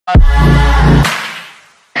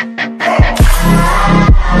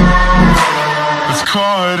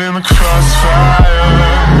caught in the crossfire.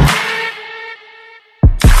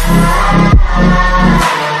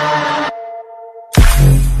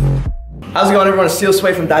 How's it going, everyone? It's Steel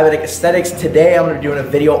Sway from Diabetic Aesthetics. Today I'm going to be doing a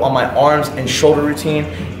video on my arms and shoulder routine,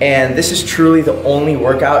 and this is truly the only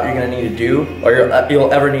workout you're going to need to do, or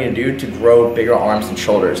you'll ever need to do to grow bigger arms and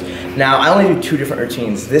shoulders. Now, I only do two different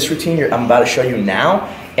routines. This routine I'm about to show you now,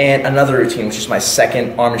 and another routine, which is my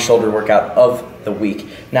second arm and shoulder workout of the week.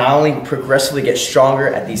 Now, I only progressively get stronger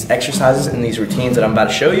at these exercises and these routines that I'm about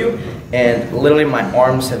to show you, and literally my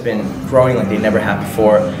arms have been growing like they never have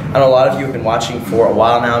before. I know a lot of you have been watching for a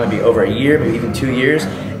while now, maybe over a year, maybe even 2 years,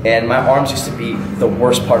 and my arms used to be the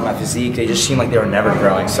worst part of my physique. They just seemed like they were never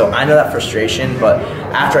growing. So I know that frustration, but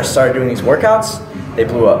after I started doing these workouts, they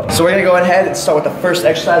blew up. So we're gonna go ahead and start with the first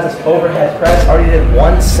exercise, this overhead press. I already did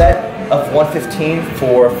one set of 115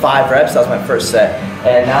 for 5 reps. That was my first set.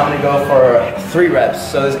 And now I'm gonna go for 3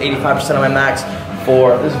 reps. So this is 85% of my max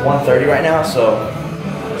for, this is 130 right now, so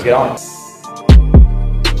let's get on.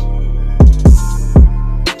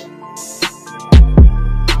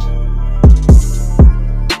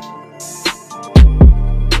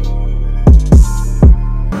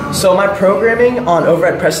 So my programming on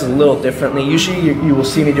overhead press is a little differently. Usually you will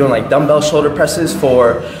see me doing like dumbbell shoulder presses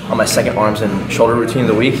on my second arms and shoulder routine of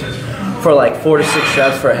the week for like 4 to 6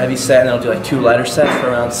 reps for a heavy set, and then I'll do like 2 lighter sets for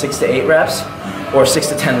around 6 to 8 reps or 6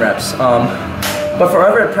 to 10 reps. But for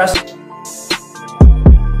overhead press,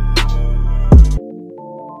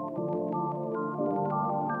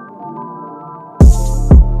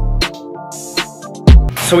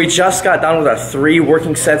 so we just got done with our 3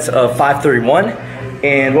 working sets of 531,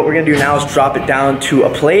 and what we're gonna do now is drop it down to a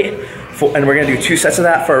plate, and we're gonna do 2 sets of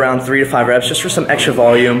that for around 3 to 5 reps, just for some extra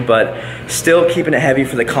volume, but still keeping it heavy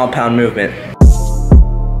for the compound movement.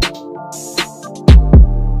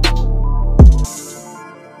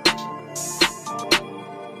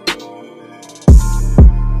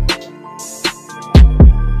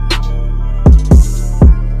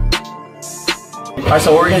 Alright,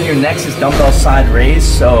 so what we're going to do next is dumbbell side raise.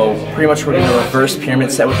 So pretty much we're going to do a reverse pyramid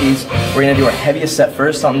set with these. We're going to do our heaviest set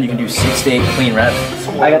first, something you can do 6 to 8 clean reps.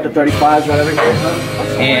 I got the 35s right over here.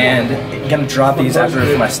 And I'm going to drop these after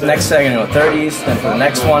for my next set. I'm going to go 30s. Then for the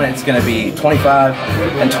next one, it's going to be 25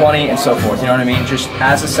 and 20 and so forth. You know what I mean? Just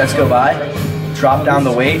as the sets go by, drop down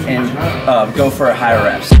the weight and go for higher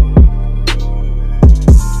reps.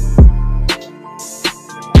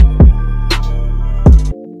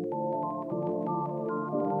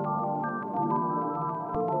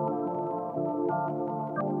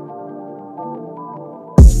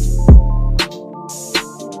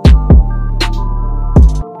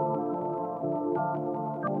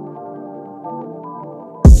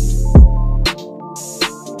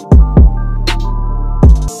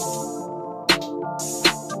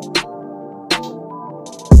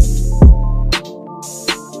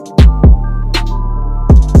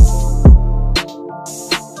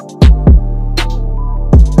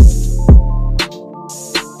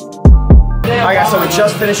 Alright guys, so we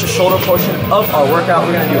just finished the shoulder portion of our workout.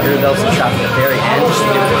 We're going to do rear delts and traps at the very end, just to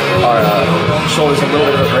give our shoulders a little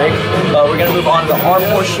bit of a break. We're going to move on to the arm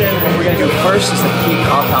portion. What we're going to do first is the key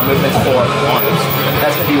compound movements for arms.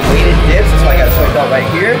 That's going to be weighted dips. That's why I got a toy belt right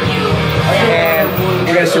here. And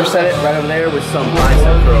we're going to superset it right over there with some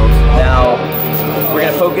bicep curls. Now, we're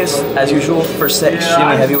going to focus, as usual, first set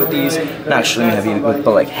extremely heavy with these. Not extremely heavy, but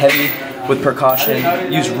like heavy with precaution.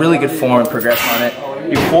 Use really good form, progress on it.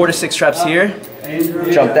 Do 4 to 6 reps here,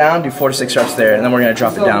 jump down, do 4 to 6 reps there, and then we're going to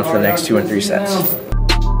drop it down for the next 2 and 3 sets.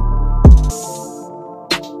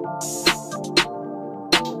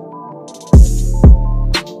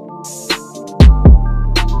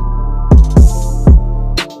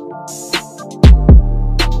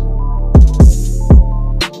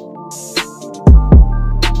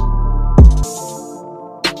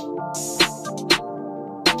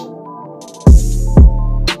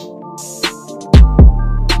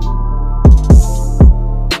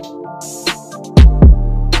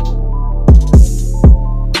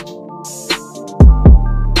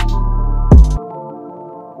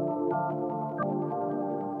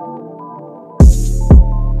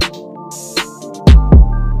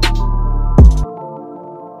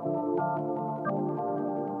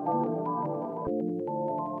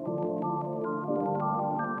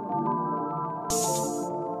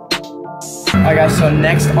 Alright guys, so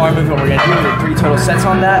next arm movement we're going to do 3 total sets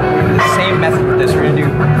on that. We're going to do the same method with this. We're going to do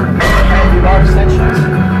heavy bar extensions.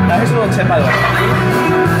 Now here's a little tip by the way.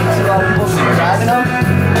 I see a lot of people grabbing them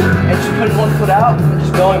and just putting one foot out and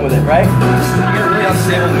just going with it, right? You get really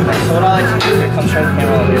unstable movement. So what I like to do, here comes straight to the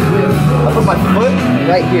camera over here. I put my foot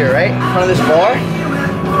right here, right? In front of this bar.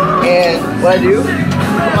 And what I do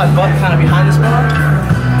put my butt kind of behind this bar.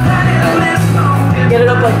 Get it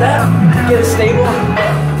up like that. Get it stable.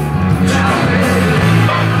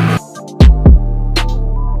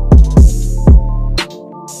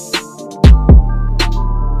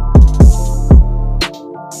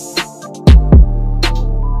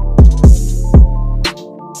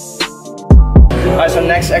 Alright, so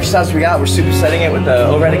next exercise we're supersetting it with the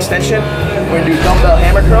overhead extension. We're gonna do dumbbell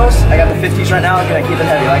hammer curls. I got the 50s right now, I'm gonna keep it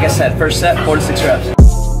heavy. Like I said, first set, 4 to 6 reps.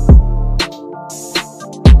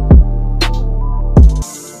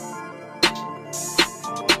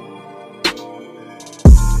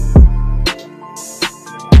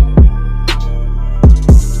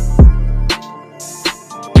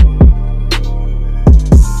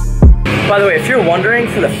 By the way, if you're wondering,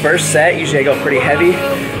 for the first set, usually I go pretty heavy.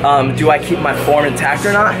 Do I keep my form intact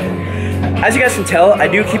or not? As you guys can tell, I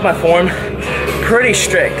do keep my form pretty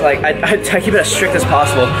strict. Like I keep it as strict as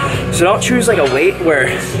possible. So don't choose like a weight where,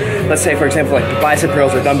 let's say for example, like the bicep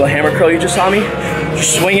curls or dumbbell hammer curl you just saw me,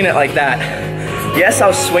 just swinging it like that. Yes, I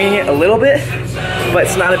was swinging it a little bit, but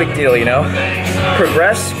it's not a big deal, you know?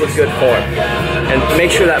 Progress with good form. And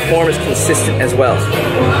make sure that form is consistent as well.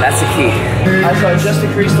 That's the key. Alright, so I just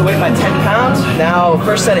increased the weight by 10 pounds. Now,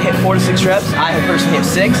 first set I hit 4 to 6 reps. I have personally hit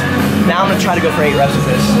 6. Now I'm gonna try to go for 8 reps with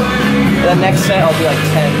this. And then next set I'll do like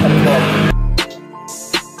 10, 10 to 12.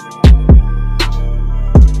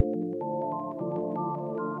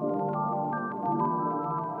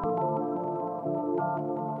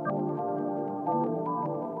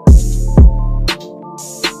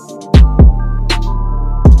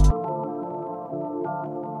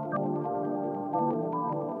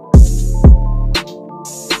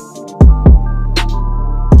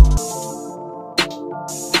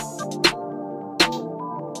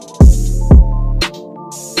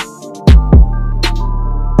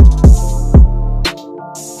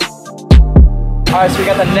 Alright, so we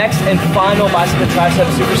got the next and final bicep and tricep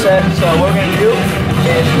superset. So what we're gonna do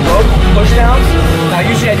is rope push downs. Now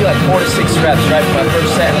usually I do like 4 to 6 reps, right, for my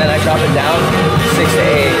first set, and then I drop it down 6 to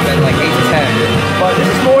 8, and then like 8 to 10. But this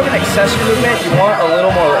is more of an accessory movement. You want a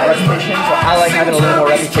little more repetition, so I like having a little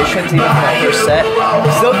more repetitions even for my first set.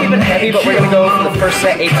 Still keep it heavy, but we're gonna go for the first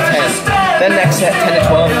set 8 to 10. Then next set 10 to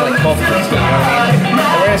 12, and then like 12 to 15, you know what I mean?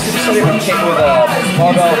 And we're gonna superset it with a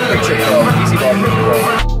barbell preacher curl, easy bar preacher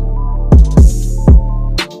curl.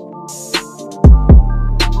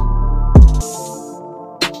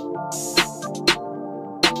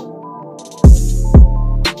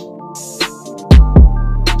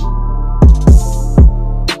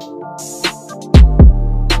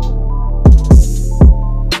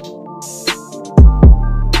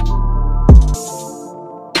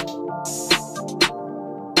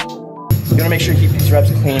 You want to make sure you keep these reps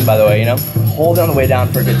clean, by the way, you know? Hold it on the way down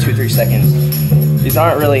for a good 2-3 seconds. These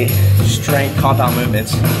aren't really strength compound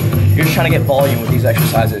movements. You're just trying to get volume with these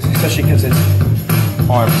exercises, especially because it's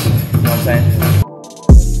arms, you know what I'm saying?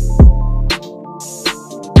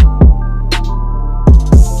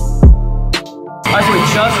 Alright, so we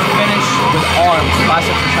just finished with arms,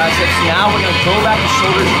 biceps and triceps. Now we're going to go back to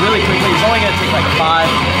shoulders really quickly. It's only going to take like 5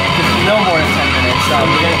 to no more than 10 minutes. We're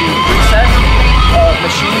going to do 3 sets.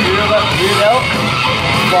 Machine rear delt,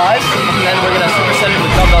 flies, and then we're gonna superset it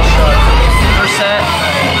with dumbbell shrugs. First set,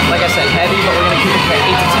 like I said, heavy, but we're gonna keep it in the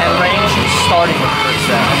 8 to 10 range, starting with the first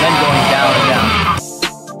set, and then going down and down.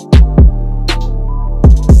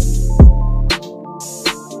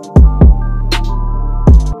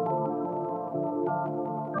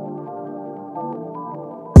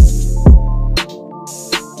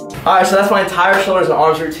 Alright, so that's my entire shoulders and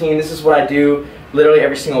arms routine. This is what I do literally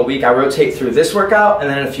every single week. I rotate through this workout, and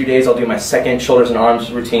then in a few days I'll do my second shoulders and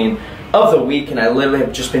arms routine of the week, and I literally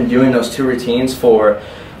have just been doing those 2 routines for,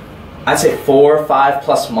 I'd say 4 or 5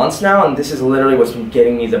 plus months now, and this is literally what's been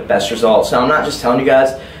getting me the best results. Now I'm not just telling you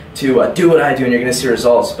guys to do what I do and you're gonna see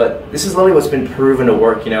results, but this is literally what's been proven to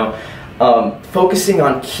work, you know. Focusing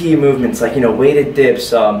on key movements like, you know, weighted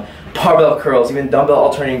dips, barbell curls, even dumbbell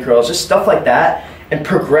alternating curls, just stuff like that, and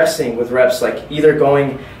progressing with reps, like either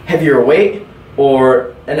going heavier weight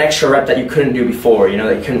or an extra rep that you couldn't do before, you know,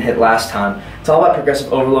 that you couldn't hit last time. It's all about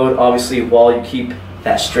progressive overload, obviously, while you keep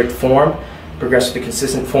that strict form, progress with the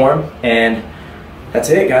consistent form, and that's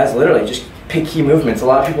it, guys. Literally, just pick key movements. A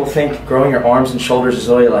lot of people think growing your arms and shoulders is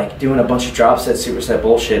really like doing a bunch of drop sets, superset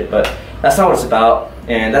bullshit, but that's not what it's about,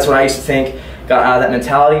 and that's what I used to think. Got out of that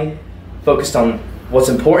mentality, focused on what's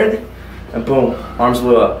important, and boom, arms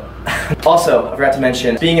blew up. Also, I forgot to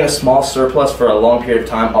mention, being in a small surplus for a long period of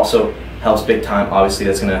time also helps big time. Obviously,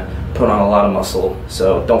 that's gonna put on a lot of muscle,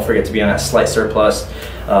 so don't forget to be on that slight surplus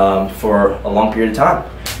for a long period of time.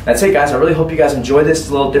 That's it, guys. I really hope you guys enjoyed this. It's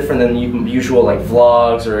a little different than usual like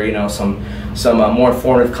vlogs or some more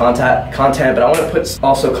informative content. But I want to put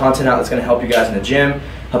also content out that's going to help you guys in the gym,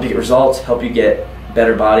 help you get results, help you get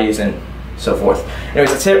better bodies, and so forth.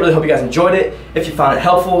 Anyways, that's it. Really hope you guys enjoyed it. If you found it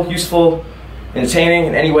helpful, useful, entertaining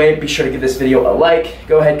in any way, be sure to give this video a like.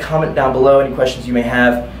 Go ahead, comment down below any questions you may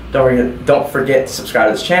have. Don't forget to subscribe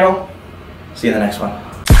to this channel. See you in the next one.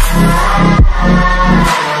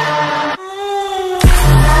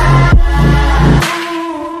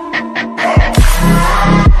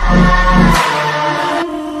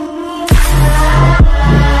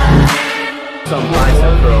 Some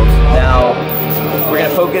bicep curls. Now, we're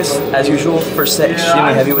gonna focus, as usual, first set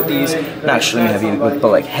extremely heavy with these. Not extremely heavy, but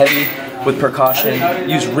like heavy with precaution.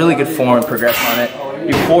 Use really good form and progress on it.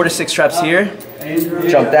 Do 4 to 6 reps here,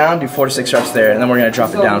 jump down, do 4 to 6 reps there, and then we're gonna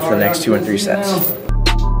drop it down for the next 2 and 3 sets.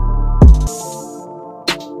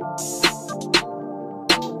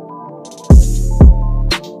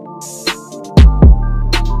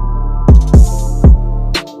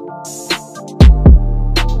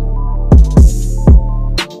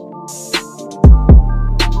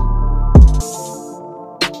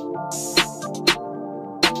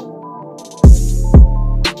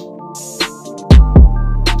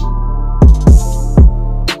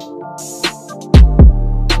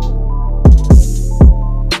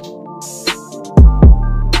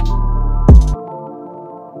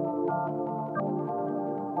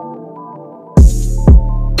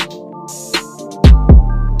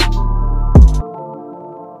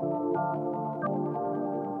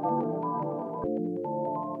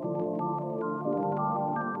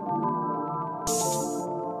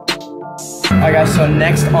 Alright guys, so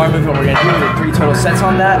next arm movement we're going to do with 3 total sets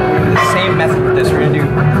on that. We're going to do the same method with this. We're going to do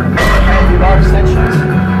heavy bar extensions.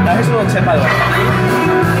 Now here's a little tip by the way.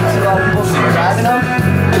 I see a lot of people grabbing them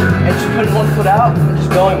and just putting one foot out and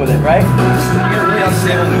just going with it, right? You get really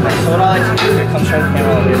unstable movement. So what I like to do is come straight to the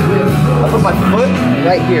camera. I put my foot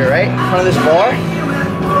right here, right? In front of this bar.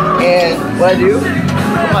 And what I do,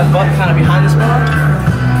 put my butt kind of behind this bar.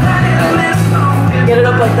 And get it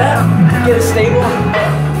up like that. Get it stable.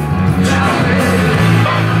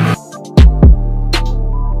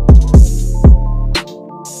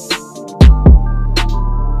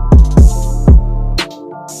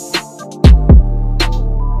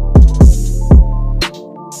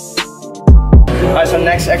 Alright, so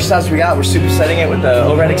next exercise we're supersetting it with the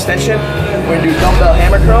overhead extension. We're gonna do dumbbell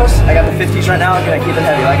hammer curls. I got the 50s right now. I'm gonna keep it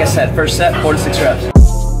heavy. Like I said, first set, 4 to 6 reps.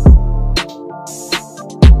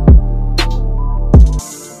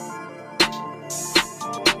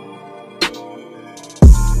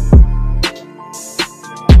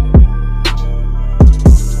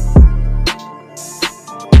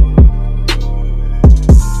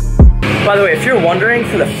 By the way, if you're wondering,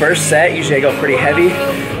 for the first set, usually I go pretty heavy.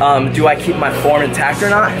 Do I keep my form intact or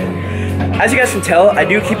not? As you guys can tell, I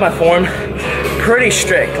do keep my form pretty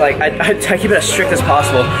strict. Like I keep it as strict as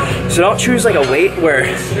possible. So don't choose like a weight where,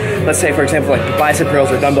 let's say for example, like the bicep curls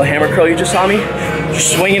or dumbbell hammer curl you just saw me,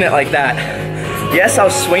 just swinging it like that. Yes, I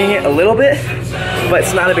was swinging it a little bit, but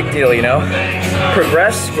it's not a big deal, you know?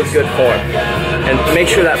 Progress with good form. And make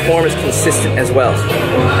sure that form is consistent as well.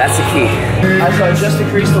 That's the key. Alright, so I just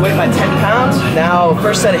increased the weight by 10 pounds. Now,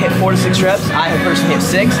 first set I hit 4 to 6 reps. I have personally hit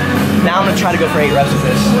 6. Now I'm gonna try to go for 8 reps with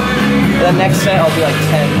this. And then next set I'll do like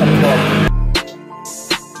 10, 12.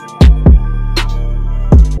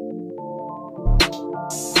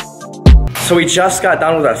 So we just got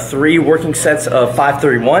done with our 3 working sets of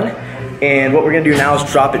 531. And what we're gonna do now is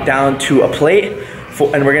drop it down to a plate.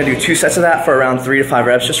 And we're gonna do 2 sets of that for around 3 to 5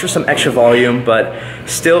 reps, just for some extra volume, but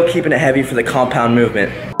still keeping it heavy for the compound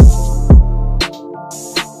movement.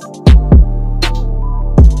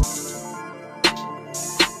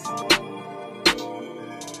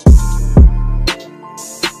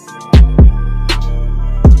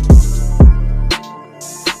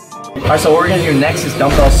 Alright, so what we're going to do next is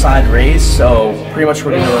dumbbell side raise. So pretty much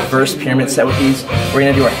we're going to do a reverse pyramid set with these. We're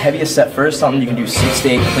going to do our heaviest set first, something you can do 6 to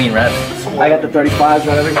 8 clean reps. I got the 35s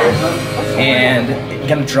right over here. And I'm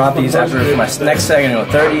going to drop these after for my next set. I'm going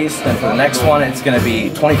to go 30s. Then for the next one, it's going to be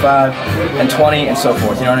 25 and 20 and so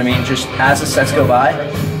forth. You know what I mean? Just as the sets go by,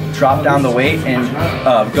 drop down the weight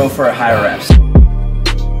and go for higher reps.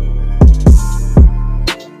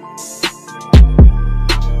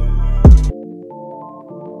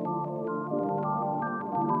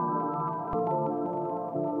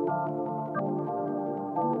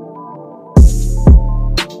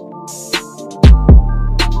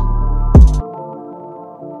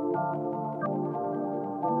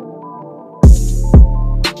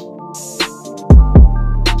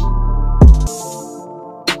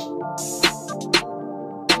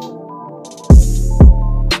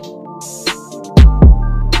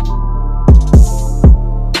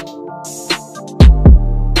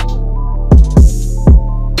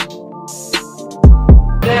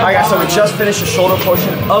 Alright guys, so we just finished the shoulder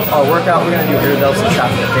portion of our workout. We're gonna do rear delts and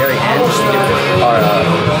traps at the very end just to give our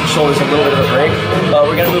shoulders a little bit of a break. But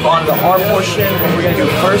we're gonna move on to the arm portion. What we're gonna do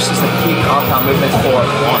first is the key compound movements for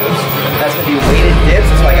arms. That's gonna be weighted dips.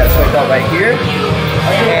 That's why I got a belt right here.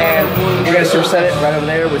 And we're gonna superset it right over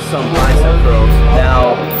there with some bicep curls.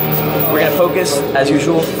 Now, we're gonna focus, as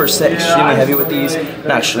usual, first set extremely heavy with these.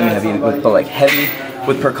 Not extremely heavy, but like heavy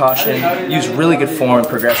with precaution. Use really good form and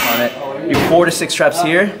progress on it. Do 4 to 6 reps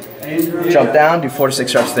here, jump down, do 4 to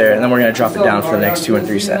 6 reps there, and then we're gonna drop it down for the next 2 and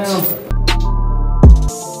 3 sets.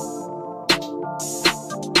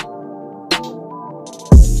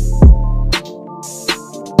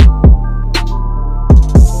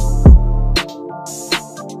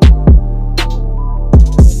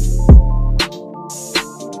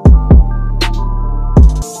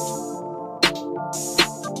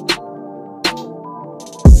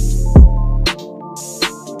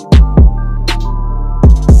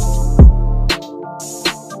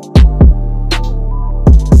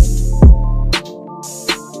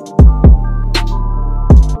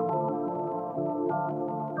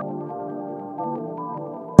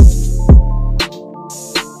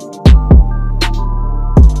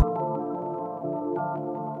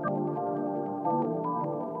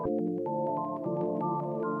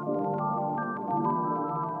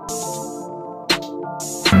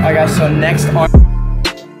 Alright guys, so next arm.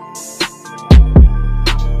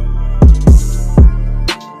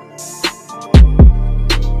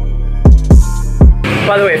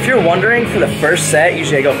 By the way, if you're wondering, for the first set,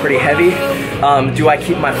 usually I go pretty heavy. Do I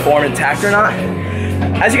keep my form intact or not?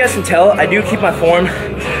 As you guys can tell, I do keep my form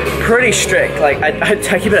pretty strict. Like I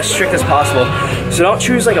keep it as strict as possible. So don't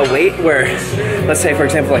choose like a weight where, let's say for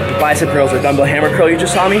example, like the bicep curls or dumbbell hammer curl you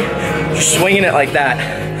just saw me, just swinging it like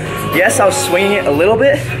that. Yes, I was swinging it a little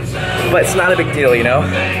bit, but it's not a big deal, you know?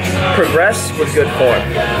 Progress with good form.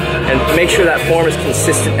 And make sure that form is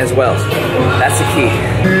consistent as well. That's the key.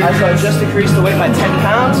 Alright, so I just increased the weight by 10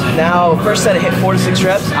 pounds. Now, first set I hit 4 to 6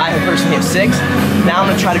 reps. I have personally hit 6. Now I'm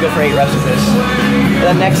gonna try to go for 8 reps with this. And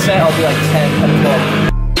then next set I'll do like 10, 10 to 12.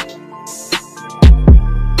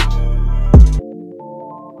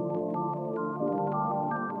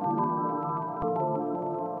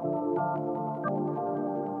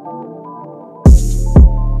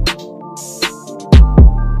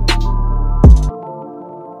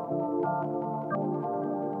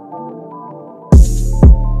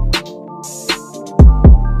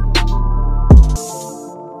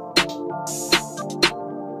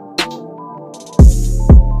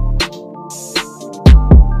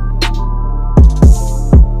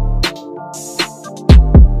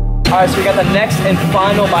 Alright, so we got the next and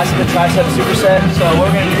final bicep and tricep superset. So what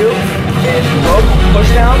we're gonna do is rope push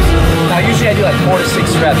downs. Now usually I do like 4 to 6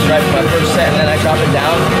 reps, right, for my first set, and then I drop it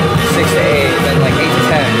down 6 to 8, and then like 8 to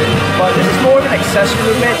 10. But this is more of an accessory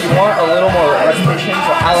movement. You want a little more repetition,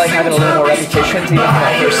 so I like having a little more repetitions even for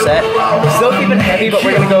my first set. Still keep it heavy, but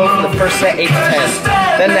we're gonna go for the first set 8 to 10.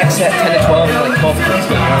 Then next set 10 to 12, and like 12 to 15,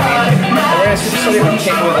 you know what I mean? And we're gonna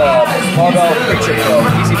superset it with a barbell picture curl,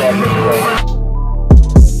 easy bar picture curl.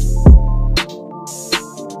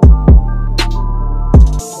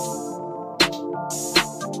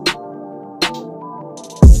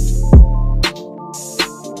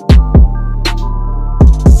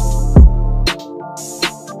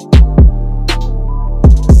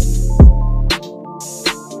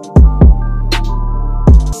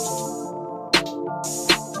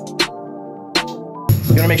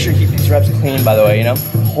 You want to make sure you keep these reps clean, by the way, you know?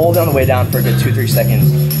 Hold on the way down for a good 2-3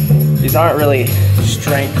 seconds. These aren't really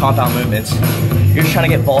strength compound movements. You're just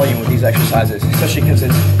trying to get volume with these exercises, especially because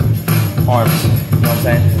it's arms, you know what I'm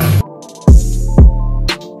saying?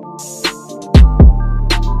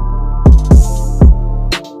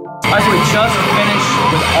 Alright, so we just finished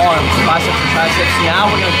with arms, biceps and triceps.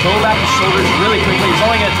 Now we're going to go back to shoulders really quickly. It's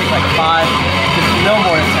only going to take like 5 to no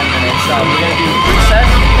more than 10 minutes. We're going to do 3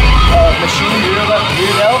 sets. Machine rear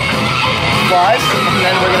delt, flies, and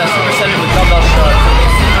then we're gonna superset it with dumbbell shrugs.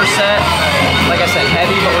 First set, like I said,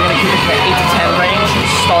 heavy, but we're gonna keep it to the 8 to 10 range,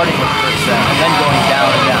 starting with the first set, and then going down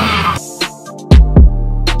and down.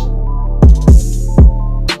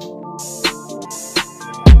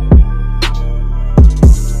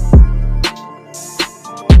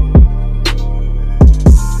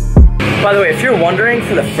 By the way, if you're wondering,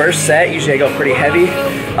 for the first set, usually I go pretty heavy.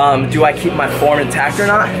 Do I keep my form intact or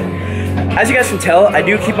not? As you guys can tell, I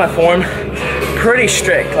do keep my form pretty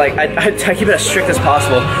strict. Like I keep it as strict as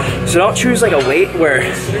possible. So don't choose like a weight where,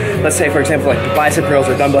 let's say for example, like the bicep curls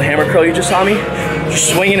or dumbbell hammer curl you just saw me,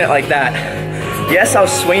 just swinging it like that. Yes, I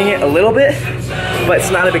was swinging it a little bit, but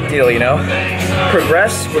it's not a big deal, you know?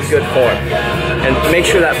 progress with good form. And make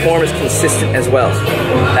sure that form is consistent as well.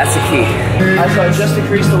 That's the key. All right, so I just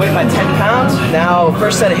increased the weight by 10 pounds. Now,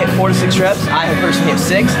 first set I hit 4 to 6 reps. I have personally hit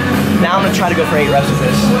 6. Now I'm gonna try to go for 8 reps with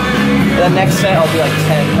this. And then next set I'll do like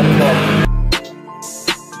 10 to 12.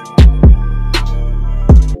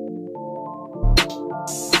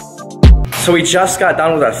 So we just got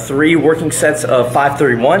done with our 3 working sets of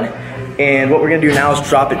 531, and what we're gonna do now is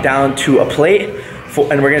drop it down to a plate,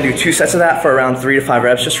 and we're gonna do 2 sets of that for around 3 to 5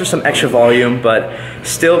 reps, just for some extra volume, but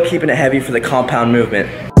still keeping it heavy for the compound movement.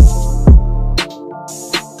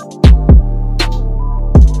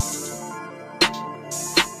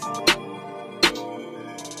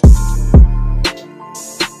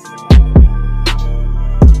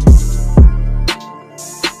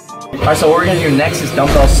 Alright, so what we're gonna do next is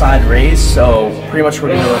dumbbell side raise. So pretty much we're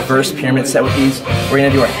gonna do a reverse pyramid set with these. We're gonna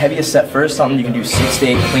do our heaviest set first, something you can do 6 to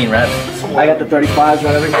 8 clean reps. I got the 35s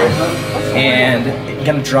right over here. And I'm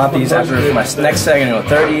gonna drop these after for my next set, I'm gonna go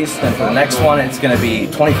 30s. Then for the next one, it's gonna be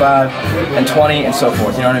 25 and 20 and so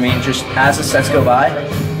forth. You know what I mean? Just as the sets go by,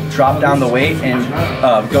 drop down the weight and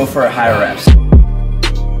go for higher reps.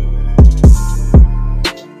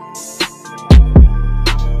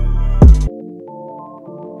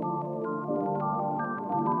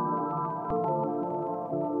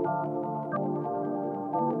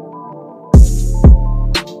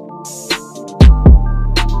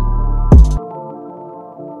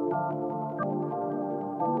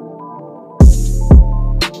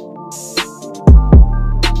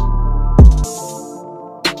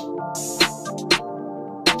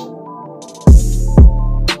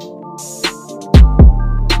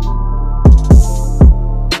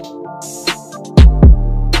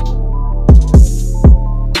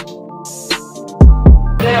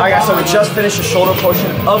 Alright guys, so we just finished the shoulder portion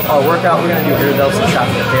of our workout. We're going to do rear delts and traps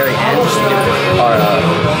at the very end, just to give our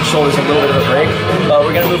shoulders a little bit of a break. But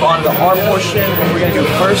we're going to move on to the arm portion. What we're going to do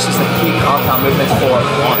first is the key compound movements for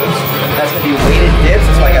arms. That's going to be weighted dips.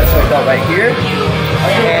 That's why I got a sweat belt right here.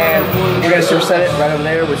 And we're going to superset it right over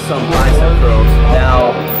there with some bicep curls. Now,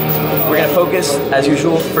 we're going to focus, as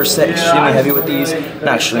usual, first set extremely heavy with these.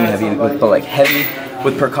 Not extremely heavy, but like heavy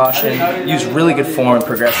with precaution. Use really good form and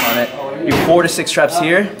progress on it. Do 4 to 6 reps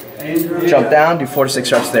here, jump down, do 4 to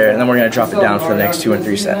 6 reps there, and then we're gonna drop it down for the next 2 and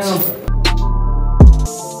 3 sets.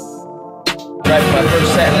 Right for my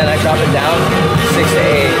first set, and then I drop it down 6 to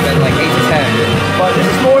 8, and then like 8 to 10. But this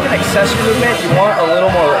is more of an accessory movement. You want a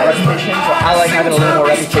little more repetition, so I like having a little more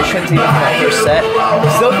repetitions even for my first set.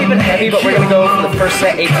 Still keep it heavy, but we're gonna go for the first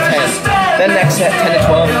set 8 to 10. Then next set 10 to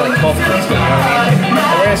 12, and like 12 to 15, you know what I mean?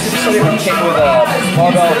 And we're gonna superset it with a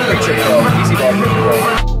barbell picture curl, easy bar picture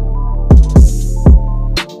curl.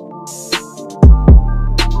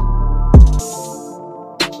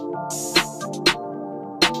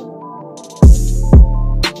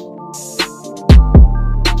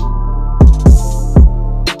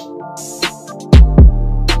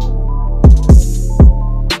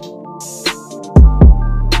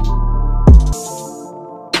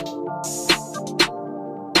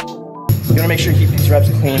 You're gonna make sure you keep these reps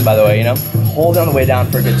clean, by the way, you know? Hold on the way down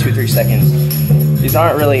for a good 2-3 seconds. These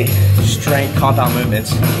aren't really strength compound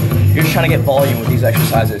movements. You're just trying to get volume with these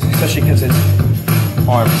exercises, especially because it's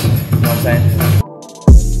arms, you know what I'm saying?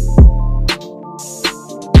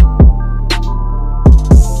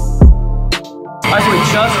 Alright, so we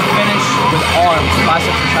just finished with arms,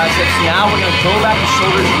 biceps and triceps. Now we're gonna go back to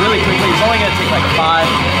shoulders really quickly. It's only gonna take like 5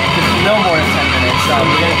 to no more than 10 minutes. We're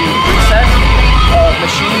gonna do 3 sets.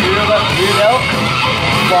 Machine rear delt,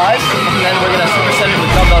 flies, and then we're gonna superset it with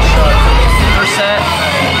dumbbell shrugs. First set,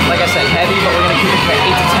 like I said, heavy, but we're gonna keep it to the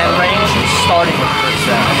 8 to 10 range, starting with the first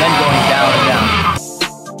set, and then going down and down.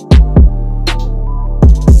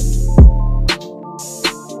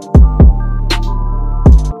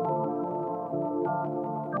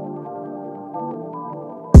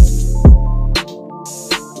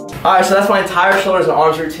 Alright, so that's my entire shoulders and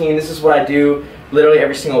arms routine. This is what I do literally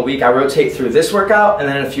every single week. I rotate through this workout, and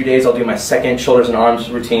then in a few days I'll do my second shoulders and arms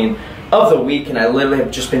routine of the week, and I literally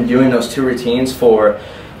have just been doing those 2 routines for,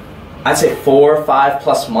 I'd say 4, 5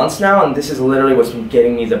 plus months now, and this is literally what's been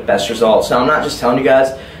getting me the best results. Now I'm not just telling you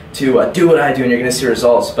guys to do what I do and you're gonna see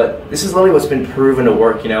results, but this is literally what's been proven to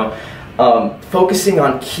work, you know. Focusing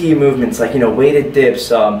on key movements like, you know, weighted dips,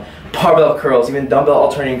 barbell curls, even dumbbell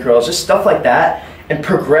alternating curls, just stuff like that, and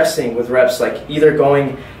progressing with reps, like either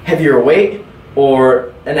going heavier weight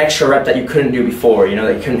or an extra rep that you couldn't do before, you know,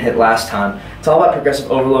 that you couldn't hit last time. It's all about progressive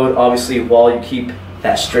overload, obviously, while you keep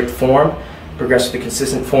that strict form, progress with the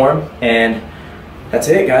consistent form, and that's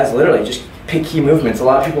it, guys. Literally, just pick key movements. A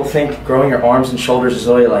lot of people think growing your arms and shoulders is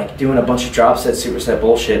really like doing a bunch of drop sets, superset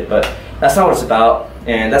bullshit, but That's not what it's about,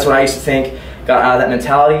 and that's what I used to think. Got out of that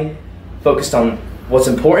mentality, focused on what's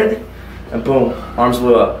important, and boom, arms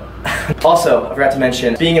blew up. Also, I forgot to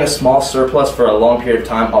mention, being in a small surplus for a long period of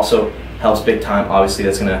time also helps big time. Obviously,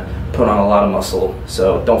 that's gonna put on a lot of muscle,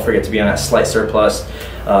 so don't forget to be on that slight surplus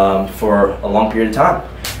for a long period of time.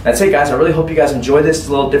 That's it, guys. I really hope you guys enjoyed this. It's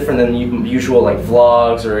a little different than usual like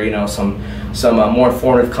vlogs or some more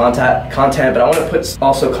informative content, but I want to put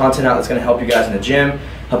also content out that's going to help you guys in the gym,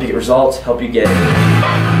 help you get results, help you get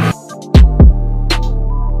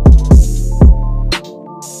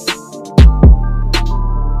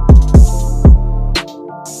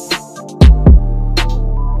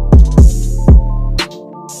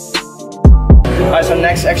Alright, so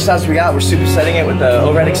next exercise we're supersetting it with the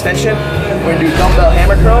overhead extension. We're gonna do dumbbell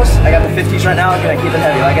hammer curls. I got the 50s right now, I'm gonna keep it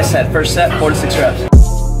heavy. Like I said, first set, 4 to 6 reps.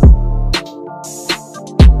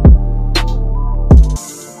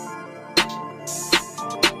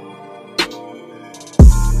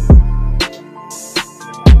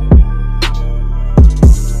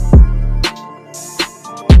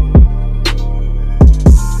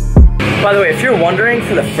 By the way, if you're wondering,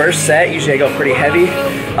 for the first set, usually I go pretty heavy.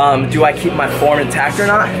 Do I keep my form intact or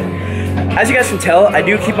not? As you guys can tell, I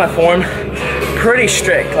do keep my form pretty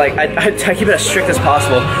strict. Like I keep it as strict as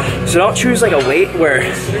possible. So don't choose like a weight where,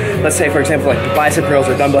 let's say for example, like the bicep curls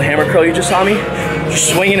or dumbbell hammer curl you just saw me, just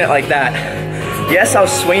swinging it like that. Yes, I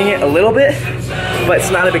was swinging it a little bit, but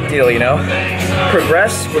it's not a big deal, you know?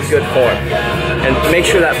 Progress with good form. And make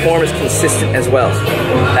sure that form is consistent as well.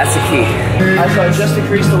 That's the key. Alright, so I just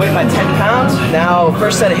increased the weight by 10 pounds. Now,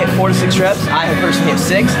 first set I hit 4 to 6 reps. I have personally hit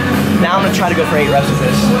 6. Now I'm gonna try to go for 8 reps with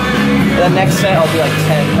this. And then next set I'll do like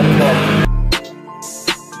 10 to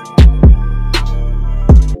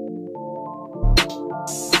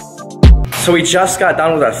 12. So we just got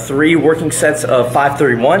done with our 3 working sets of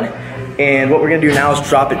 531. And what we're gonna do now is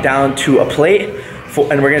drop it down to a plate.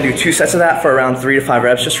 And we're gonna do 2 sets of that for around 3 to 5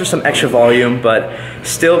 reps, just for some extra volume, but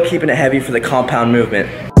still keeping it heavy for the compound movement.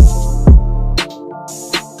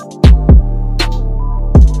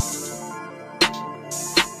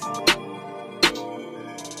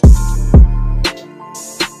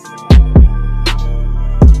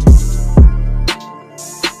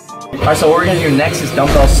 Alright, so what we're gonna do next is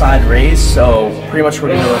dumbbell side raise. So pretty much we're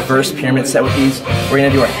gonna reverse pyramid set with these. We're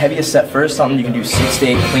gonna do our heaviest set first, something you can do 6 to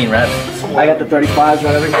 8 clean reps. I got the 35s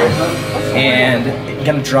right over here. And I'm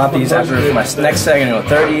gonna drop these after for my next set, I'm gonna go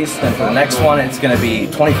 30s. Then for the next one, it's gonna be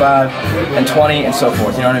 25 and 20 and so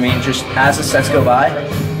forth. You know what I mean? Just as the sets go by,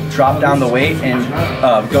 drop down the weight and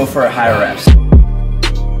go for higher reps.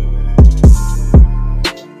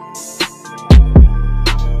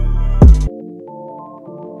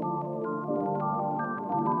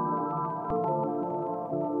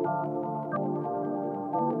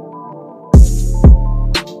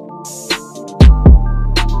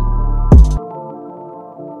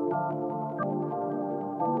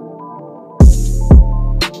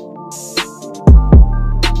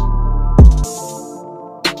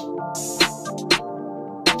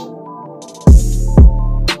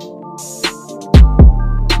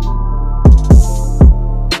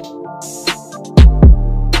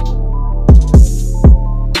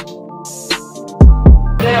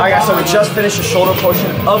 Alright guys, so we just finished the shoulder portion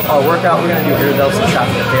of our workout. We're going to do rear delts and traps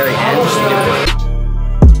at the very end just to give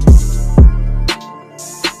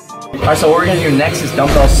it. Alright, so what we're going to do next is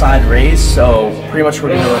dumbbell side raise. So pretty much we're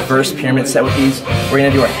going to reverse pyramid set with these. We're going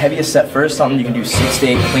to do our heaviest set first, something you can do 6 to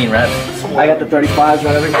 8 clean reps. I got the 35s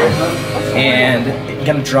right over here. And I'm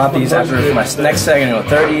going to drop these after for my next set, I'm going to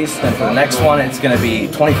go 30s. Then for the next one, it's going to be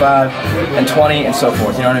 25 and 20 and so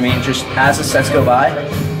forth. You know what I mean? Just as the sets go by,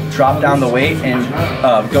 drop down the weight and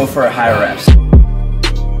go for higher reps.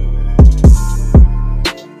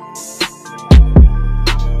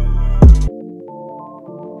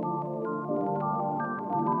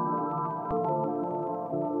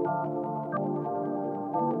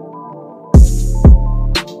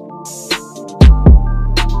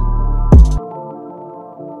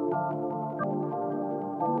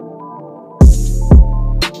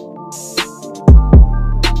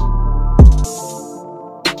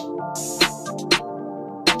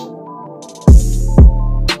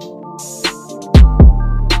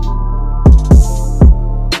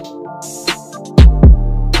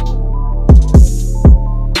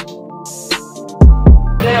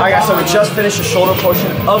 Alright guys, so we just finished the shoulder portion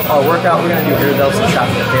of our workout. We're going to do rear delts and traps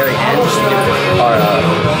at the very end just to give our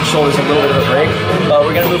shoulders a little bit of a break.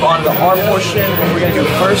 We're going to move on to the arm portion. What we're going to do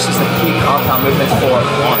first is the key compound movements for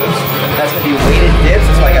arms. That's going to be weighted dips.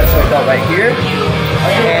 That's why I got a toy belt right here.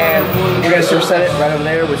 And we're gonna superset it right over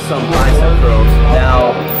there with some bicep curls.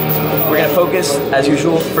 Now, we're gonna focus, as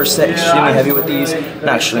usual, first set extremely heavy with these.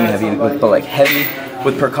 Not extremely heavy, but like heavy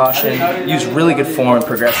with precaution. Use really good form and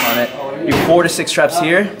progress on it. Do 4 to 6 reps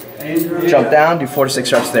here, jump down, do 4 to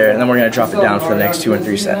 6 reps there, and then we're gonna drop it down for the next 2 and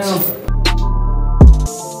 3 sets.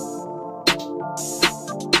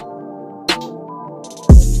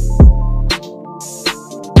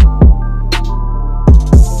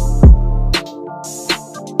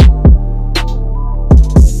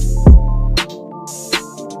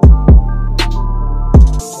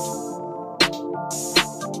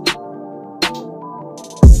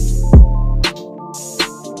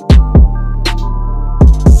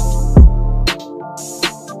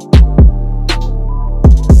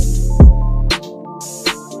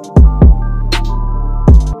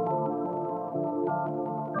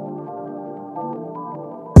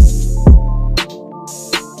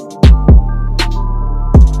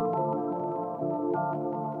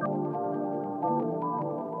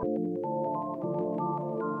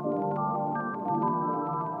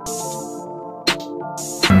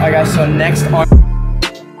 Alright guys, so next arm.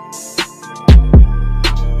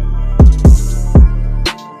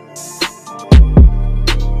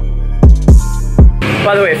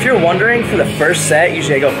 By the way, if you're wondering, for the first set,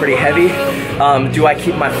 usually I go pretty heavy. Do I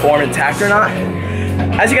keep my form intact or not?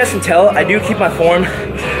 As you guys can tell, I do keep my form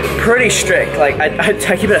pretty strict. Like I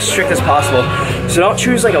keep it as strict as possible. So don't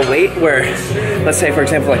choose like a weight where, let's say for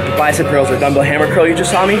example, like the bicep curls or dumbbell hammer curl you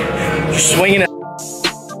just saw me, just swinging it.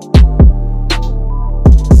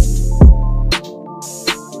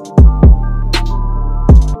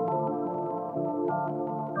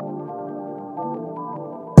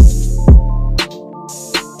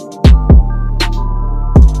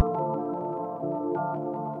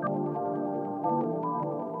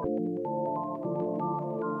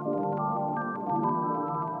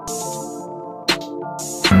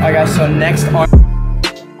 Alright guys, so next arm.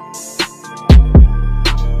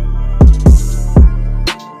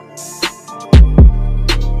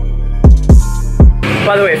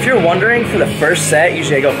 By the way, if you're wondering, for the first set,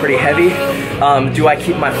 usually I go pretty heavy. Do I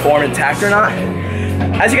keep my form intact or not?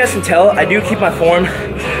 As you guys can tell, I do keep my form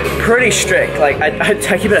pretty strict. Like I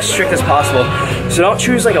keep it as strict as possible. So don't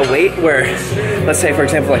choose like a weight where, let's say for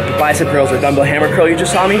example, like the bicep curls or dumbbell hammer curl you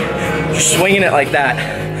just saw me, just swinging it like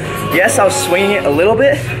that. Yes, I was swinging it a little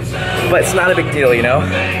bit, but it's not a big deal, you know?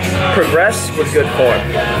 Progress with good form.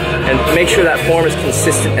 And make sure that form is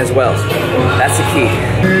consistent as well. That's the key.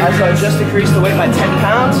 Alright, so I just increased the weight by 10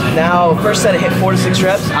 pounds. Now, first set I hit 4 to 6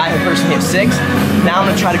 reps. I have personally hit 6. Now I'm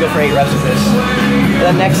gonna try to go for 8 reps with this. And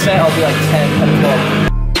then next set I'll do like 10 to 12.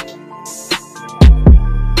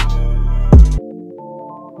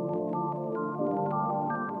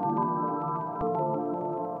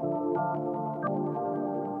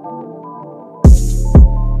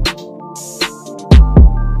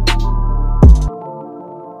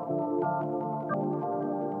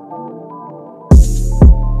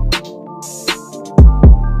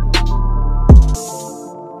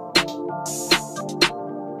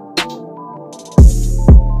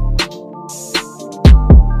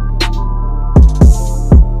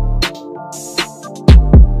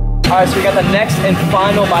 Alright, so we got the next and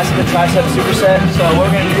final bicep and tricep superset. So what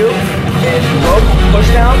we're gonna do is rope push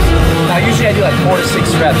downs. Now usually I do like 4 to 6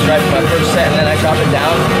 reps, right, for my first set, and then I drop it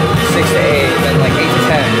down 6 to 8, then like 8 to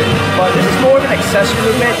 10. But this is more of an accessory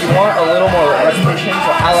movement. You want a little more repetition,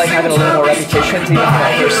 so I like having a little more repetition to even for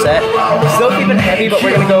my first set. Still keep it heavy, but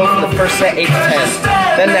we're gonna go for the first set 8 to 10.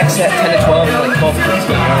 Then next set 10 to 12, and like 12 to 15,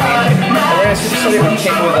 you know what I mean? And we're gonna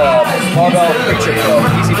superset it with a barbell picture curl,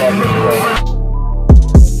 easy bar picture curl.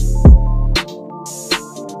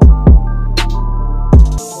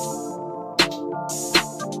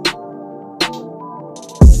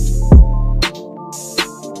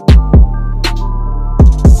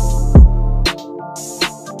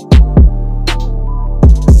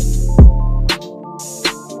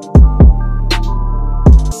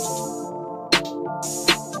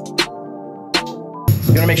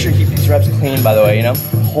 You want to make sure you keep these reps clean, by the way, you know?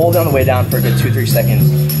 Hold on the way down for a good 2-3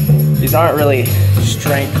 seconds. These aren't really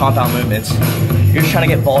strength compound movements. You're just trying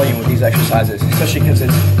to get volume with these exercises, especially because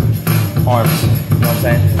it's arms, you know what I'm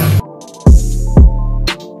saying?